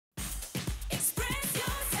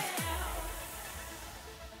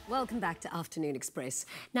Welcome back to Afternoon Express.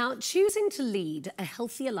 Now, choosing to lead a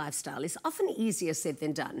healthier lifestyle is often easier said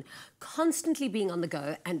than done. Constantly being on the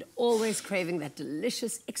go and always craving that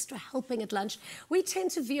delicious extra helping at lunch, we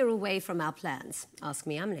tend to veer away from our plans. Ask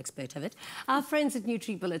me, I'm an expert of it. Our friends at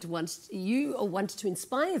NutriBullet want to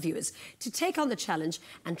inspire viewers to take on the challenge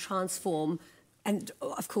and transform and,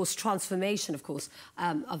 of course, transformation,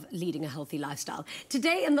 of leading a healthy lifestyle.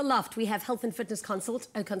 Today in the loft, we have health and fitness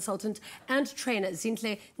consultant and trainer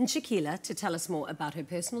Zintle Ntshikilia to tell us more about her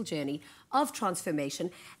personal journey of transformation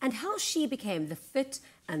and how she became the fit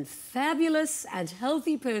and fabulous and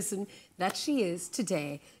healthy person that she is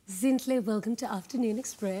today. Zintle, welcome to Afternoon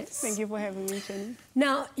Express. Thank you for having me, Jenny.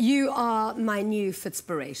 Now, you are my new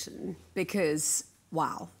fitspiration because,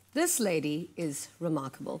 wow, this lady is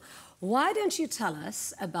remarkable. Why don't you tell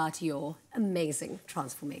us about your amazing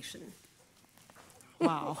transformation?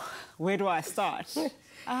 Wow, where do I start? The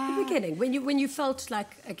beginning, when you felt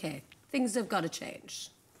like, okay, things have got to change.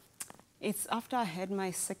 It's after I had my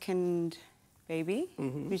second baby,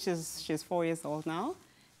 she's 4 years old now,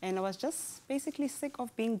 and I was just basically sick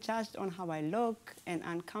of being judged on how I look and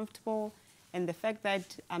uncomfortable, and the fact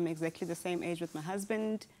that I'm exactly the same age with my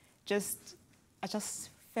husband, I just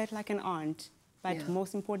felt like an aunt. But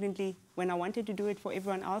most importantly, when I wanted to do it for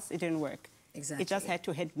everyone else, it didn't work. Exactly. It just had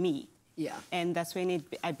to hit me. Yeah. And that's when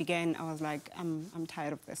I began, I was like, I'm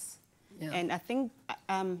tired of this. Yeah. And I think,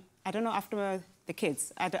 I don't know, after the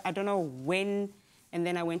kids, I don't know when, and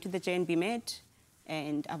then I went to the J&B Med,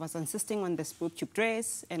 and I was insisting on this boob tube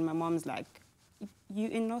dress, and my mom's like, you're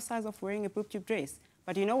in no size of wearing a boob tube dress.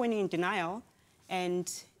 But you know when you're in denial,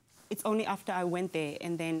 and it's only after I went there,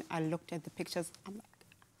 and then I looked at the pictures, I'm like,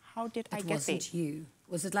 how did I get there? It wasn't you.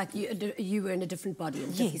 Was it like you were in a different body, in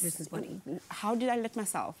a different person's body? How did I let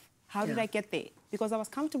myself? How did I get there? Because I was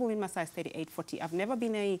comfortable in my size 38, 40. I've never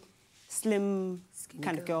been a slim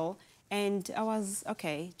kind of girl. And I was,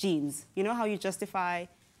 okay, jeans. You know how you justify,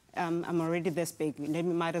 I'm already this big, let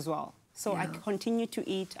me might as well. So I continued to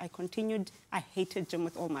eat. I hated gym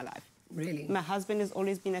with all my life. Really? My husband has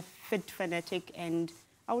always been a fit fanatic, and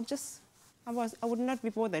I would not be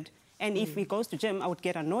bothered. And if he goes to gym, I would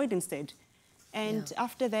get annoyed instead. And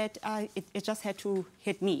after that, it just had to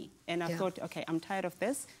hit me. And I thought, okay, I'm tired of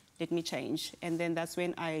this. Let me change. And then that's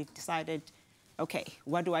when I decided, okay,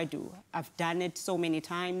 what do I do? I've done it so many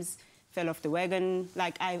times, fell off the wagon.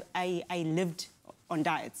 Like, I lived on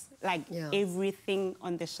diets, like everything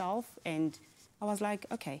on the shelf. And I was like,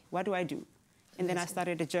 okay, what do I do? And then I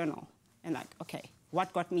started a journal. And like, okay,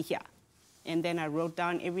 what got me here? And then I wrote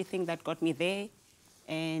down everything that got me there.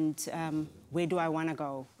 And where do I want to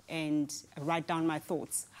go? And write down my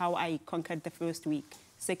thoughts, how I conquered the first week,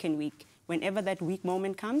 second week. Whenever that weak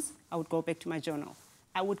moment comes, I would go back to my journal.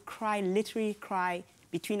 I would cry, literally cry,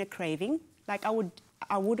 between a craving. Like I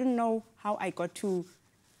wouldn't know how I got to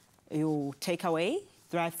takeaway,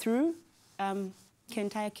 drive-through,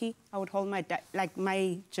 Kentucky. I would hold my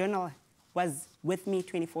journal was with me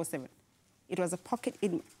 24/7. It was a pocket,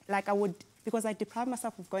 because I deprived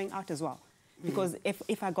myself of going out as well. Because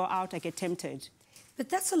if I go out, I get tempted. But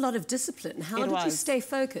that's a lot of discipline. How did you stay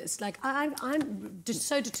focused? Like, I'm just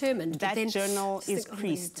so determined. That journal is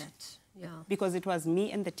creased. Because it was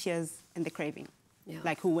me and the tears and the craving.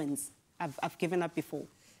 Like, who wins? I've given up before.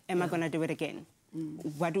 Am I going to do it again?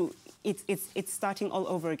 It's starting all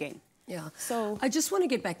over again. Yeah. So I just want to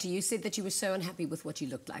get back to you said that you were so unhappy with what you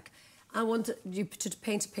looked like. I want you to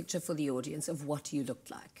paint a picture for the audience of what you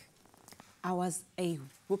looked like. I was a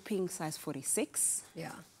whooping size 46.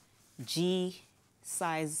 Yeah. G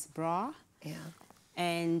size bra. Yeah.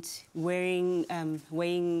 And weighing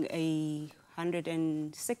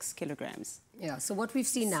 106 kilograms. Yeah. So what we've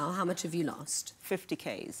seen now, how much have you lost? 50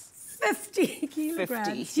 Ks. 50 kilograms.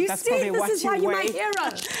 50. You That's see, probably this what is you why you're weigh. my hero.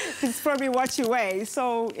 It's probably what you weigh.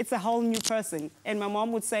 So it's a whole new person. And my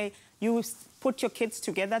mom would say, you put your kids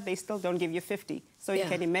together, they still don't give you 50. So you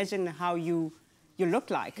can imagine how you look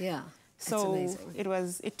like. Yeah. So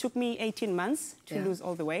it took me 18 months to lose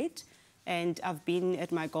all the weight. And I've been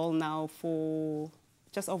at my goal now for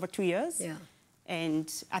just over 2 years. Yeah.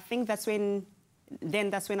 And I think that's when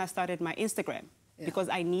I started my Instagram. Because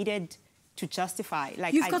I needed to justify.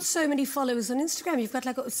 Like, you've got so many followers on Instagram. You've got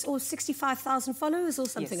like 65,000 followers or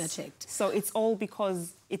something. I checked. So it's all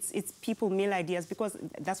because it's people meal ideas, because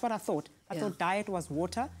that's what I thought. I thought diet was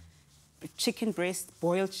water, chicken breast,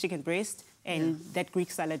 boiled chicken breast, and that Greek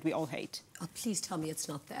salad we all hate. Oh, please tell me it's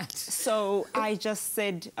not that. So I just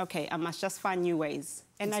said, okay, I must just find new ways.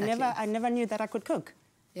 And I never knew that I could cook.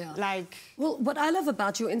 Yeah. Like, well, what I love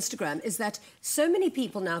about your Instagram is that so many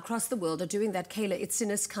people now across the world are doing that Kayla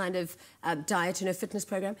Itzinis kind of diet in her fitness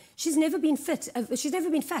program. She's never been fit. She's never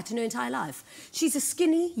been fat in her entire life. She's a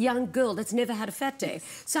skinny young girl that's never had a fat day.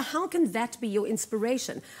 So how can that be your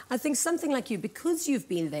inspiration? I think something like you, because you've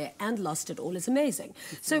been there and lost it all, is amazing.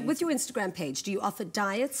 So with your Instagram page, do you offer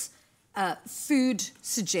diets, food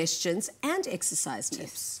suggestions and exercise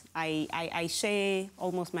tips? Yes. I share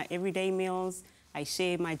almost my everyday meals. I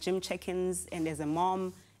share my gym check-ins, and as a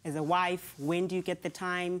mom, as a wife, when do you get the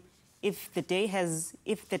time? If the day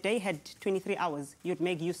had 23 hours, you'd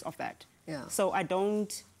make use of that. Yeah. So I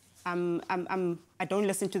don't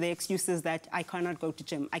listen to the excuses that I cannot go to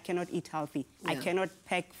gym, I cannot eat healthy, I cannot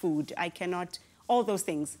pack food, I cannot, all those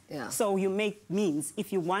things. Yeah. So you make means.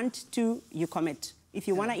 If you want to, you commit. If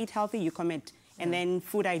you want to eat healthy, you commit. And then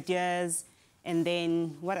food ideas, and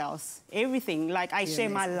then what else? Everything. Like I share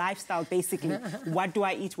my lifestyle, basically. What do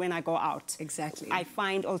I eat when I go out? Exactly. I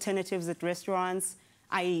find alternatives at restaurants.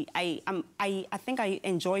 I think I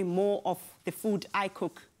enjoy more of the food I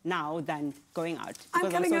cook now than going out. I'm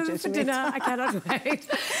coming over for dinner. I cannot wait.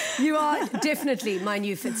 You are definitely my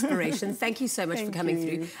new inspiration. Thank you so much for coming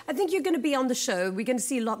through. I think you're going to be on the show. We're going to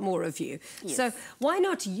see a lot more of you. Yes. So why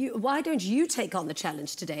don't you take on the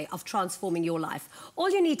challenge today of transforming your life? All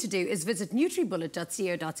you need to do is visit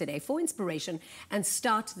NutriBullet.co.za for inspiration and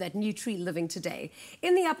start that Nutri living today.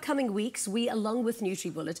 In the upcoming weeks, we, along with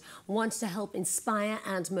NutriBullet, want to help inspire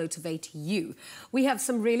and motivate you. We have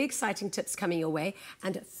some really exciting tips coming your way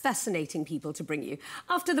and fascinating people to bring you.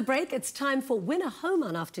 After the break, it's time for Win a Home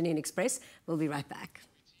on Afternoon Express. We'll be right back.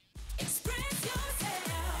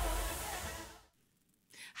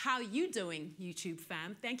 How you doing, YouTube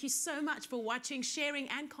fam? Thank you so much for watching, sharing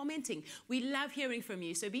and commenting. We love hearing from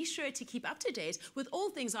you, so be sure to keep up to date with all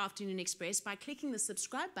things Afternoon Express by clicking the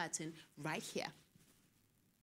subscribe button right here.